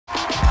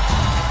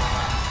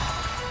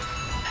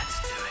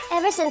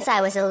Ever since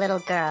I was a little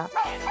girl,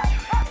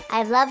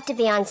 I've loved to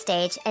be on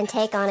stage and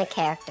take on a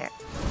character,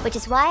 which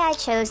is why I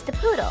chose the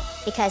Poodle,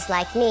 because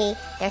like me,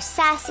 they're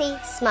sassy,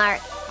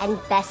 smart, and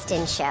best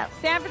in show.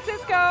 San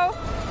Francisco!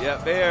 Yeah,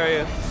 Bay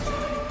Area.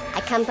 I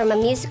come from a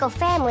musical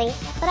family,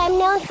 but I'm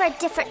known for a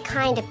different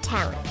kind of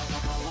talent.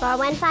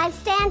 415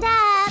 stand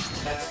up!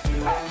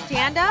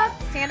 Stand up?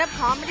 Stand up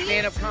comedy?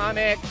 Stand up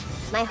comic.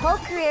 My whole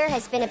career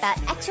has been about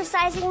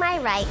exercising my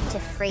right to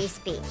free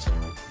speech.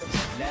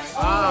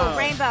 Oh,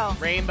 Rainbow.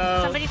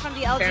 Rainbow. Somebody from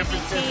the San LGBT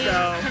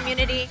Francisco.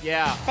 community.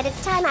 Yeah. But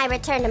it's time I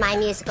return to my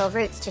musical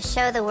roots to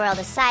show the world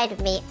a side of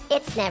me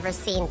it's never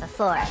seen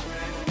before.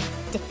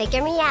 To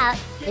figure me out,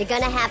 you're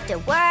gonna have to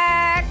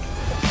work.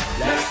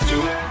 Let's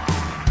do it.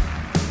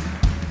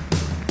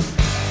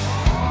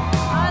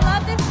 I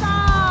love this song.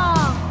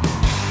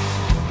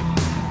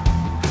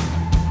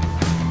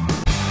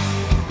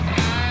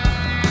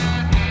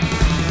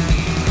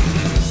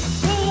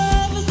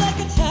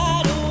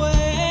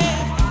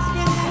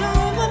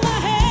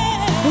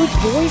 Whose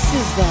voice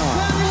is that?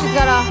 She's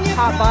got a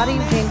hot body,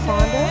 Jane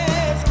Fonda.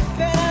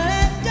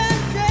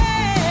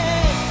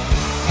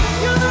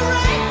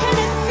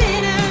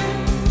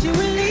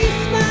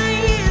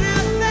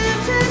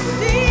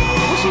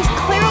 Well, she's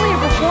clearly a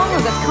performer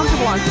that's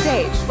comfortable on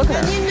stage. Look at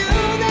her.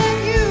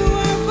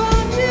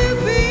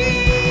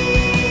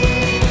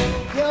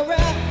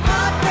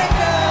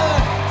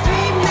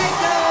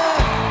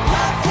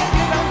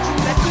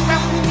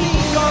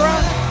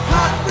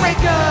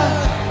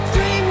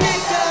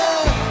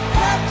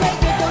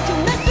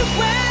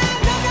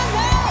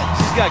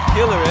 She's got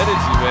killer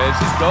energy, man.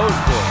 She's going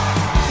for it.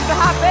 She's a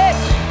hot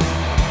bitch.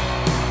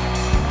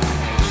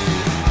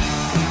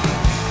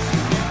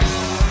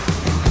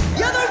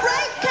 You're the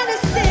right kind of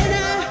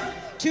sinner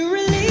to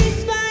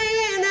release my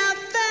inner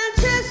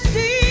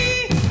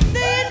fantasy.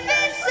 The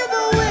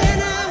invincible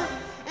winner,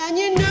 and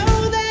you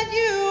know that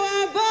you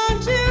are born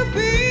to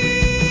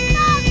be.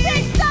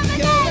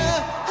 You're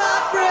the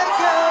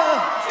heartbreaker,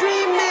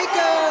 dream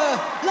maker,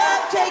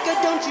 love taker.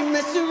 Don't you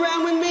mess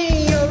around with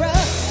me. You're a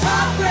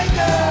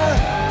heartbreaker,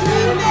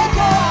 dream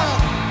maker,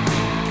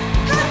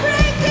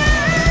 heartbreaker.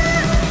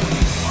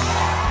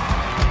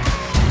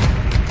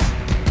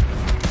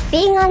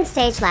 Being on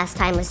stage last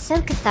time was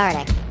so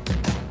cathartic.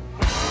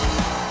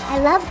 I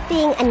loved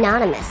being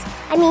anonymous.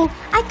 I mean,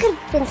 I could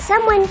have been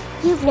someone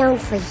you've known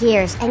for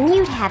years, and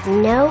you'd have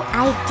no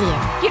idea.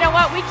 You know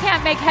what? We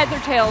can't make heads or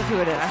tails who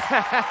it is.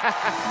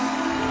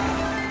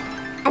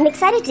 I'm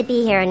excited to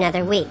be here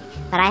another week,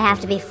 but I have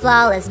to be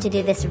flawless to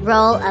do this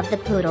role of the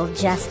Poodle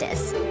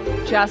justice.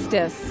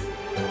 Justice.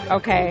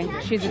 Okay,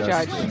 she's a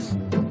judge.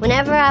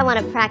 Whenever I want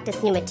to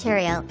practice new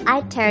material,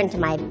 I turn to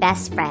my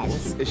best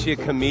friends. Is she a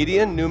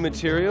comedian? New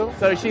material?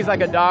 So she's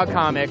like a dog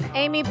comic.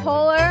 Amy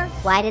Poehler.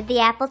 Why did the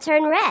apple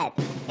turn red?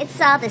 It's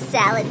all the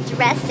salad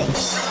dressing.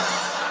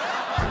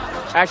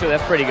 Actually,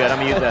 that's pretty good. I'm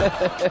gonna use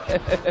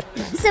that.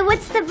 So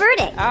what's the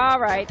verdict? All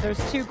right, there's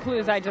 2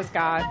 clues I just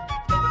got.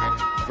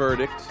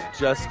 Verdict,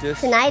 justice.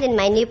 Tonight in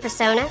my new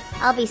persona,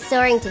 I'll be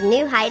soaring to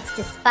new heights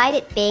despite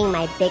it being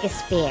my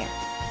biggest fear.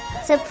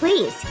 So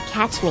please,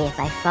 catch me if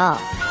I fall.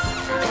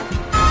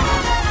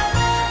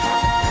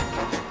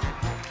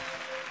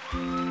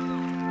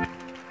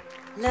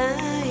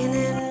 Lying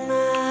in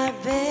my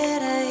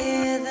bed, I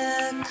hear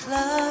the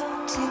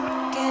clock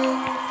tick and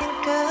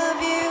think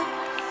of you.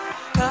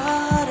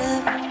 Caught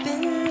up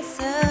in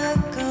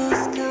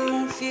circles,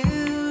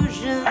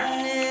 confusion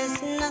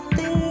is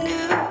nothing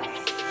new.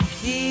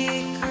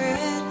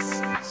 Secrets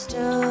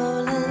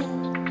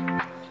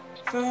stolen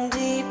from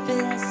deep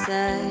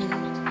inside.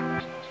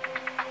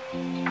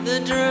 The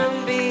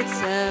drum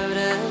beats out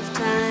of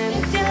time.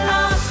 If you're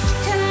lost, you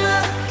can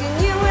look and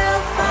you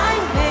will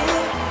find me.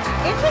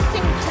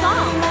 Interesting song.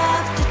 Time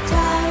after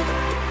time.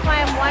 Why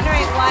I'm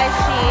wondering why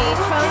she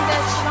chose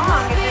this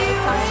song if there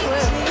was some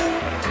clue.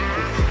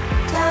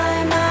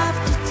 Time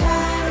after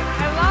time.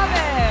 I love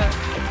it.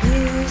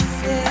 You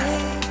say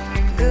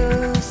go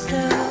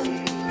slow,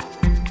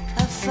 I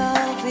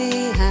fall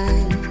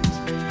behind.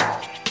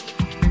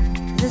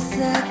 The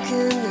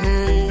second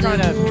hand. Trying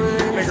to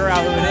figure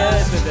out who it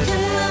is.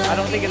 I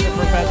don't think it's a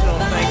professional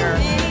singer.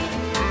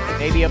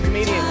 Maybe a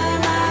comedian.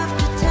 Time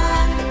after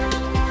time.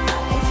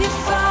 If you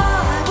fall,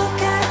 I will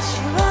catch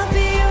you. I'll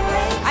be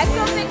waiting. I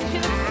still think she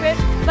looks good,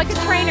 like a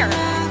trainer.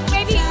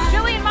 Maybe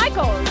Jillian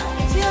Michaels.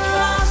 If you're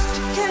lost,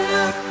 you can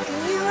look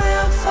and you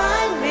will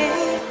find me.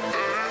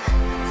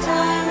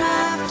 Time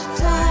after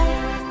time.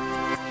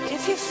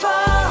 If you fall,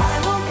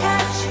 I will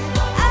catch you.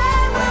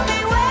 I will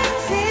be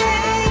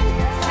waiting.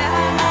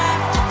 Time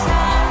after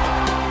time.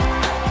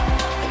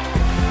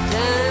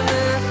 Time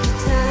after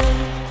time.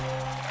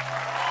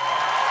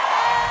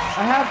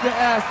 I have to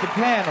ask the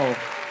panel,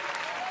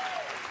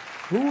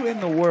 who in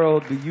the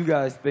world do you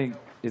guys think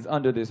is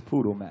under this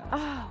Poodle mask?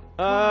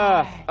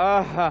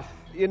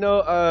 You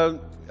know,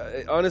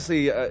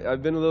 honestly,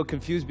 I've been a little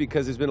confused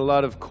because there's been a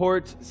lot of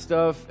court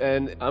stuff,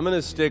 and I'm going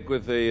to stick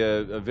with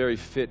a very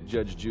fit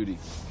Judge Judy.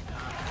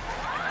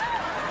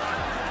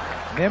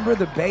 Remember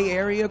the Bay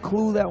Area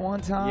clue that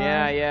one time?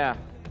 Yeah, yeah.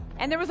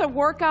 And there was a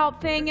workout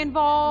thing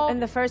involved. In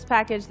the first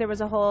package, there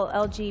was a whole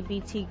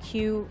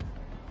LGBTQ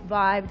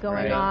vibe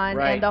going on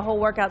and the whole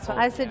workout. So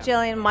I said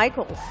Jillian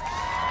Michaels.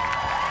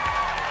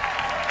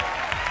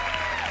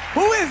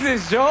 Who is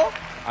this, Joe?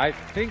 I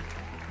think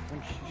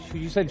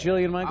you said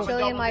Jillian Michaels?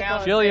 Jillian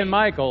Michaels. Jillian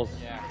Michaels.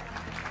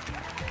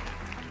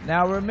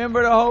 Now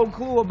remember the whole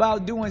clue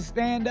about doing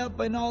stand-up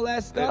and all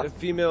that stuff?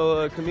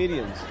 Female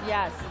comedians.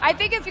 Yes. I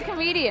think it's a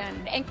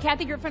comedian. And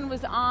Kathy Griffin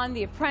was on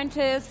The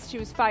Apprentice. She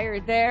was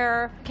fired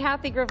there.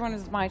 Kathy Griffin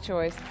is my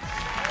choice.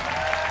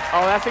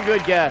 Oh, that's a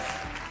good guess.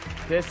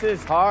 This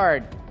is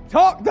hard.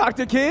 Talk,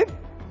 Dr. Kid.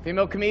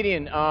 Female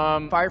comedian,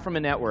 fired from a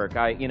network.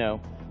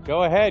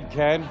 Go ahead,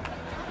 Ken.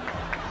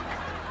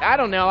 I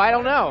don't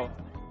know.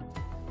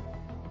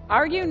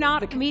 Are you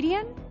not a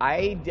comedian?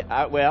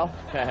 Well.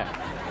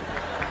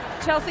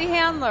 Chelsea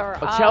Handler.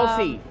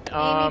 Chelsea.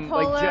 Amy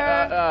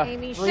Poehler,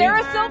 Amy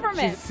Sarah Schumer.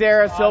 Silverman. She's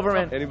Sarah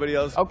Silverman. Anybody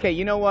else? Okay,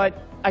 you know what?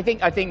 I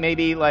think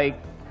maybe like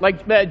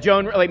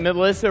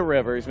Melissa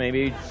Rivers,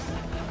 maybe.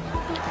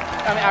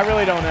 I mean, I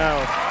really don't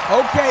know.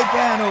 Okay,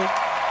 panel.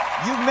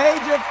 You've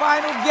made your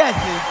final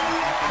guesses.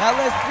 Now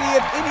let's see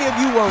if any of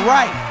you were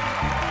right.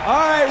 All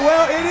right,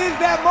 well, it is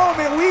that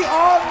moment we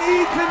all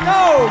need to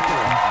know.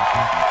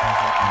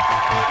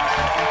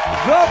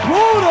 The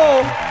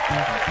Poodle,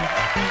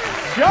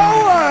 show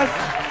us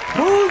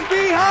who's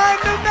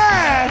behind the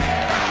mask.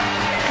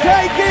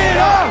 Take it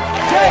off,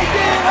 take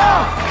it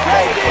off,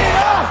 take it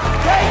off,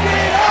 take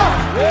it off.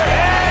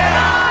 Yeah.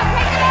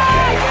 Take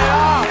it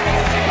off.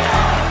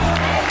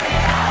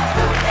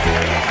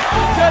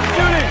 Just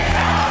do it.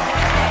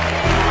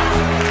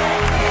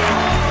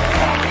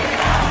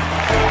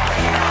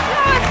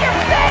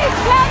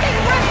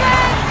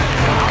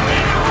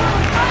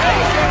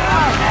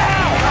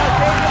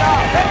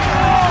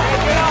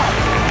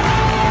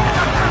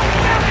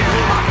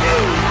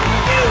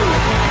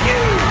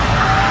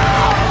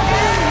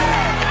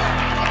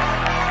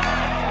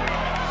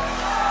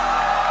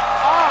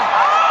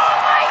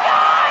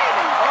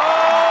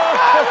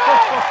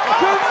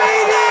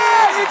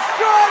 Comedian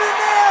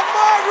extraordinaire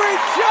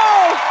Margaret Cho!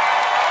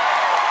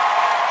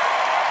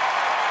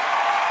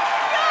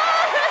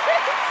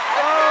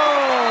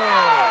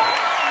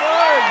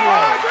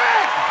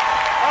 Margaret!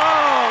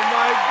 Oh,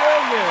 my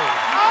goodness.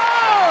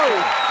 Oh!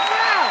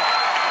 Wow.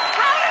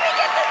 How did we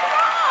get this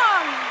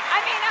wrong? I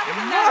mean, I was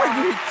in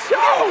Margaret the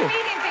Cho!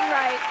 comedian thing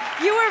right.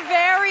 You were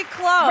very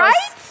close. Right?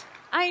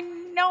 I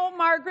know,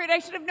 Margaret. I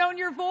should have known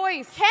your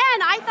voice.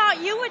 Ken, I thought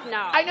you would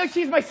know. I know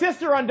she's my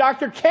sister on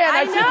Dr. Ken.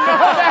 I should know.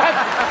 that.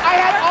 I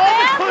had all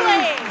the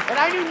family. clues, and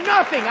I knew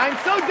nothing. I'm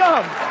so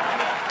dumb.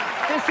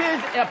 This is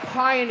a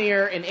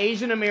pioneer in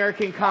Asian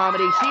American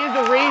comedy. She is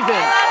the reason.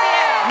 I love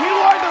you. You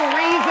are the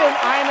reason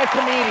I'm a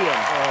comedian.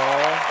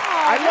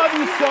 I love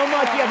you so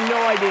much, you have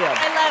no idea.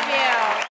 I love you.